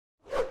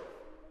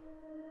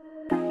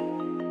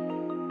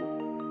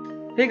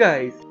Hey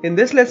guys, in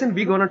this lesson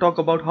we're gonna talk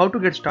about how to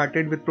get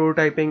started with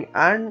prototyping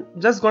and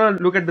just gonna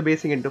look at the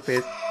basic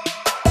interface.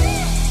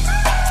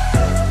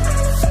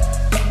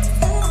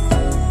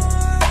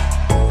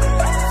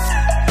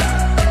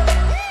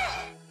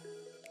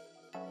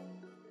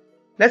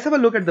 Let's have a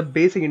look at the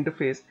basic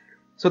interface.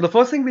 So the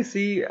first thing we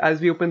see as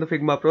we open the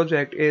Figma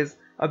project is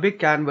a big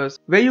canvas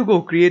where you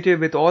go creative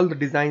with all the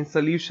design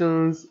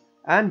solutions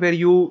and where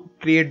you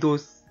create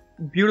those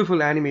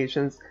beautiful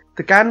animations.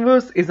 The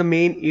canvas is the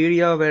main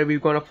area where we're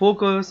gonna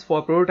focus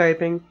for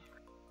prototyping.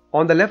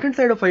 On the left hand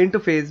side of our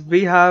interface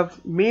we have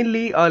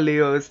mainly our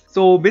layers.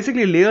 So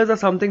basically layers are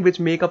something which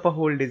make up a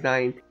whole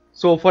design.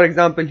 So for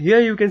example here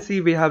you can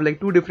see we have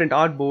like two different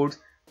artboards,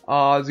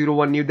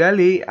 01 New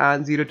Delhi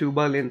and 02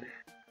 Berlin.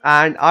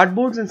 And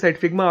artboards inside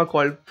Figma are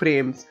called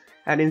frames,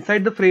 and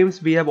inside the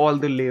frames we have all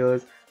the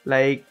layers.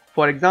 Like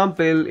for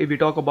example, if we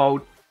talk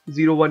about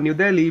 01 New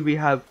Delhi, we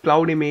have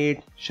cloud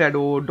image,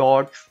 shadow,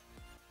 dots,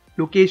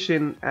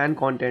 location and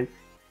content.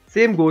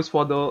 Same goes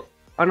for the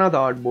another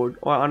artboard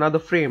or another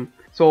frame.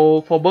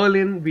 So for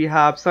Berlin we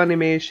have sun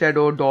image,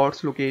 shadow,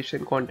 dots,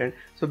 location, content.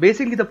 So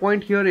basically the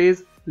point here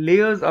is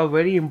layers are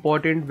very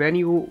important when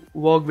you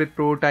work with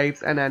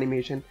prototypes and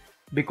animation.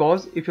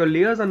 Because if your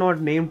layers are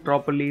not named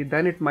properly,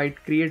 then it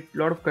might create a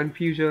lot of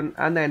confusion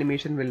and the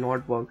animation will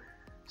not work.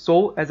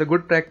 So as a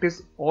good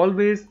practice,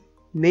 always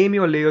name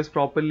your layers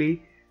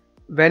properly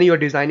when you're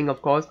designing,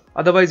 of course.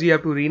 Otherwise you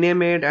have to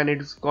rename it and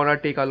it's gonna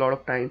take a lot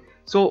of time.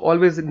 So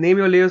always name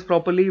your layers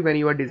properly when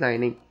you are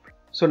designing.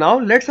 So now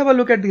let's have a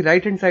look at the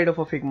right hand side of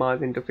a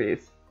Figma's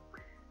interface.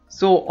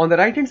 So on the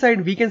right hand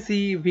side we can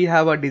see we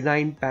have a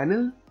design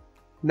panel.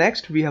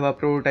 Next we have a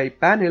prototype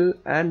panel,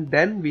 and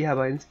then we have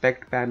an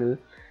inspect panel.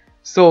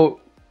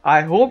 So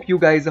I hope you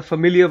guys are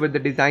familiar with the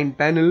design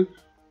panel.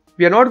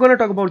 We are not going to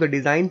talk about the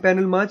design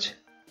panel much,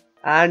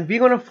 and we're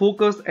going to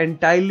focus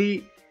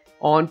entirely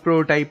on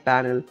prototype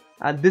panel,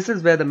 and this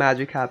is where the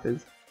magic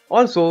happens.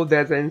 Also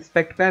there's an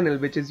inspect panel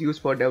which is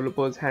used for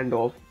developers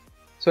handoff.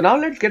 So now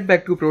let's get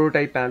back to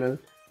prototype panel,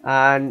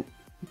 and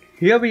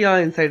here we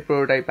are inside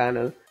prototype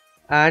panel.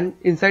 And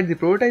inside the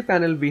prototype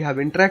panel we have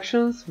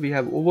interactions, we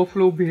have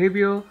overflow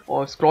behavior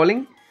or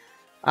scrolling,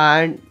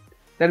 and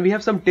then we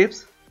have some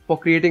tips for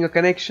creating a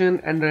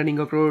connection and running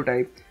a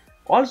prototype.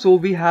 Also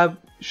we have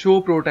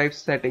show prototype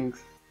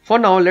settings. For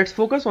now let's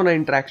focus on our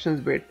interactions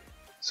bit.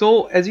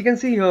 So as you can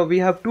see here we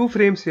have two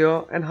frames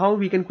here and how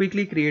we can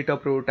quickly create a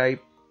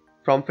prototype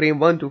from frame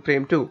 1 to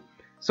frame 2.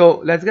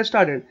 So let's get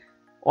started.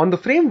 On the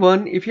frame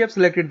 1, if you have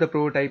selected the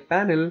prototype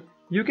panel,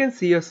 you can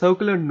see a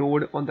circular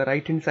node on the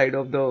right hand side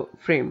of the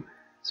frame.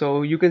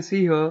 So you can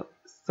see here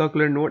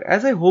circular node.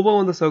 As I hover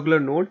on the circular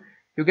node,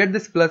 you get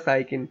this plus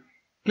icon.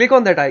 Click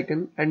on that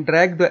icon and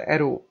drag the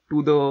arrow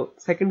to the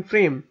second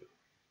frame.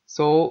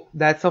 So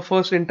that's our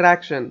first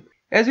interaction.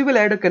 As you will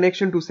add a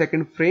connection to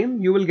second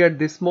frame, you will get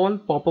this small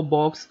pop-up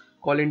box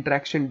called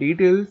interaction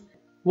details.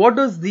 What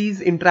does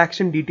these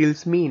interaction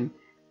details mean?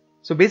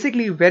 So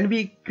basically when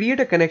we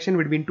create a connection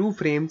between two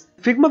frames,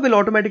 Figma will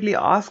automatically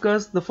ask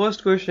us the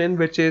first question,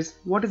 which is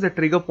what is the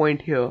trigger point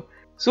here?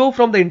 So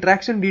from the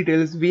interaction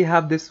details we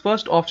have this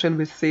first option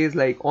which says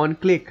like on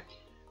click,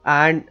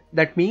 and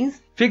that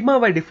means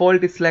Figma by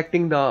default is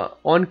selecting the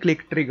on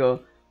click trigger,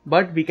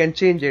 but we can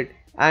change it,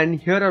 and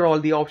here are all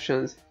the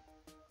options.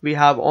 We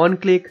have on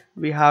click,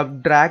 we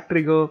have drag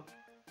trigger,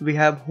 we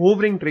have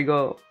hovering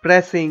trigger,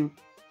 pressing,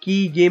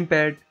 key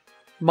gamepad,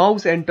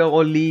 mouse enter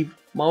or leave,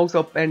 mouse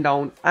up and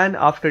down, and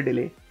after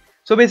delay.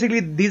 So basically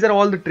these are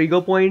all the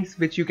trigger points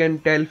which you can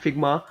tell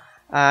Figma,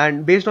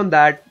 and based on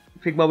that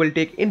Figma will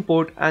take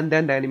input and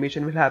then the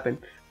animation will happen.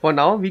 For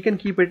now we can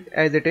keep it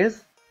as it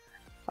is.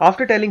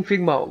 After telling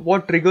Figma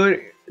what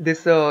trigger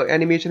this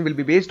animation will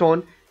be based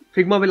on,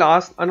 Figma will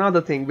ask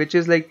another thing, which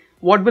is like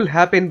what will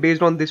happen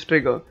based on this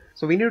trigger.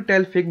 So we need to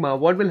tell Figma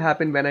what will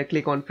happen when I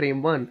click on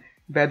frame 1,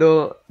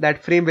 whether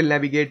that frame will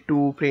navigate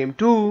to frame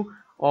 2,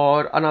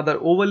 or another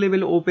overlay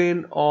will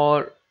open,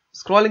 or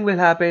scrolling will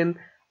happen,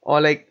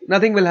 or like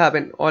nothing will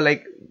happen, or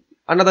like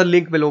another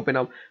link will open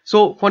up.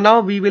 So for now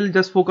we will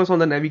just focus on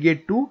the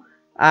navigate to,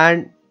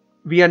 and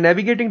we are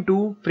navigating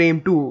to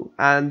frame 2,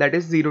 and that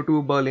is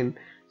 02 Berlin.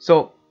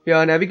 So we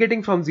are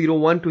navigating from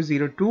 01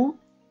 to 02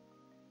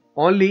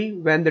 only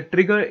when the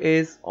trigger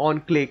is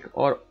on click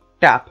or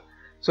tap.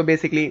 So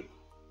basically,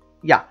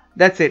 yeah,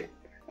 that's it.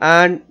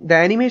 And the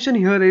animation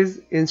here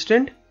is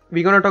instant.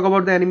 We're gonna talk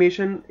about the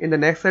animation in the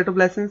next set of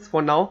lessons.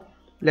 For now,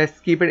 let's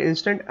keep it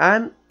instant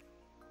and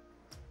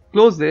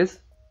close this.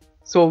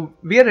 So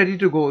we are ready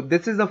to go.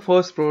 This is the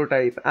first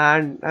prototype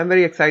and I'm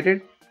very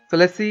excited. So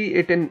let's see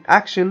it in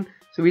action.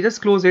 So we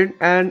just close it,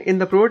 and in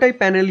the prototype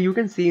panel you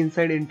can see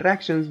inside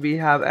interactions we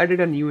have added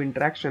a new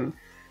interaction,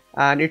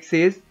 and it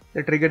says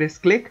the trigger is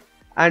click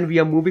and we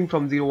are moving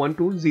from 01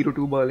 to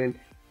 02 Berlin.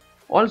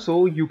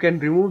 Also you can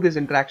remove this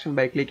interaction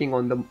by clicking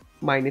on the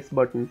minus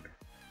button.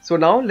 So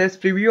now let's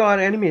preview our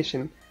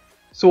animation.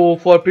 So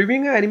for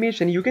previewing our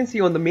animation, you can see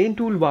on the main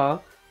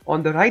toolbar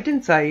on the right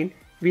hand side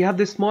we have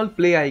this small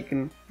play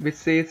icon which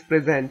says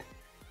present.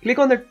 Click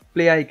on that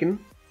play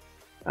icon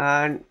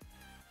and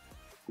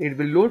It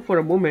will load for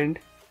a moment.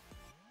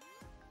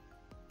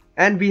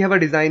 And we have a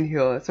design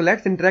here. So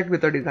let's interact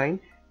with our design.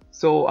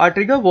 So our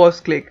trigger was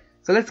click.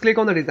 So let's click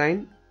on the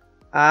design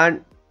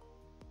and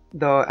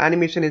the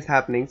animation is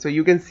happening. So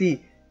you can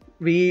see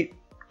we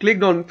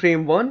clicked on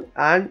frame 1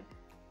 and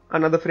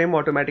another frame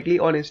automatically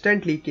or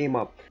instantly came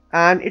up.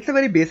 And it's a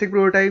very basic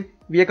prototype.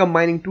 We are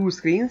combining two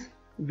screens.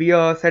 We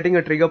are setting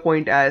a trigger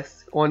point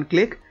as on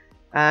click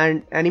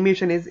and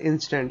animation is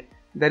instant.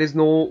 There is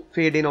no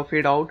fade in or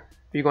fade out.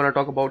 We're gonna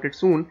talk about it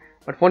soon.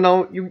 But for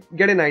now, you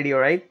get an idea,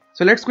 right?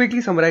 So let's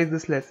quickly summarize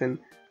this lesson.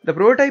 The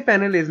prototype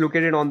panel is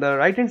located on the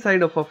right hand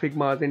side of a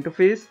Figma's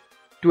interface.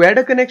 To add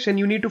a connection,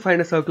 you need to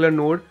find a circular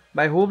node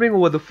by hovering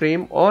over the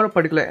frame or a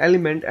particular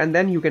element, and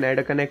then you can add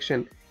a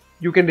connection.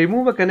 You can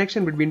remove a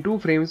connection between two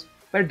frames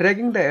by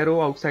dragging the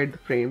arrow outside the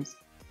frames.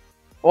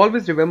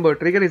 Always remember,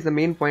 trigger is the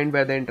main point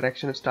where the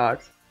interaction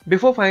starts.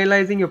 Before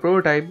finalizing your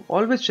prototype,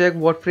 always check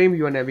what frame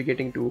you are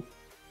navigating to.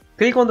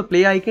 Click on the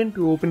play icon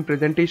to open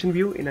presentation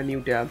view in a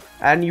new tab,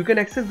 and you can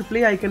access the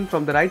play icon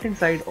from the right hand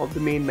side of the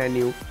main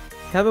menu.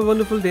 Have a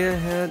wonderful day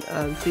ahead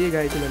and see you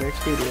guys in the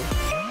next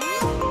video.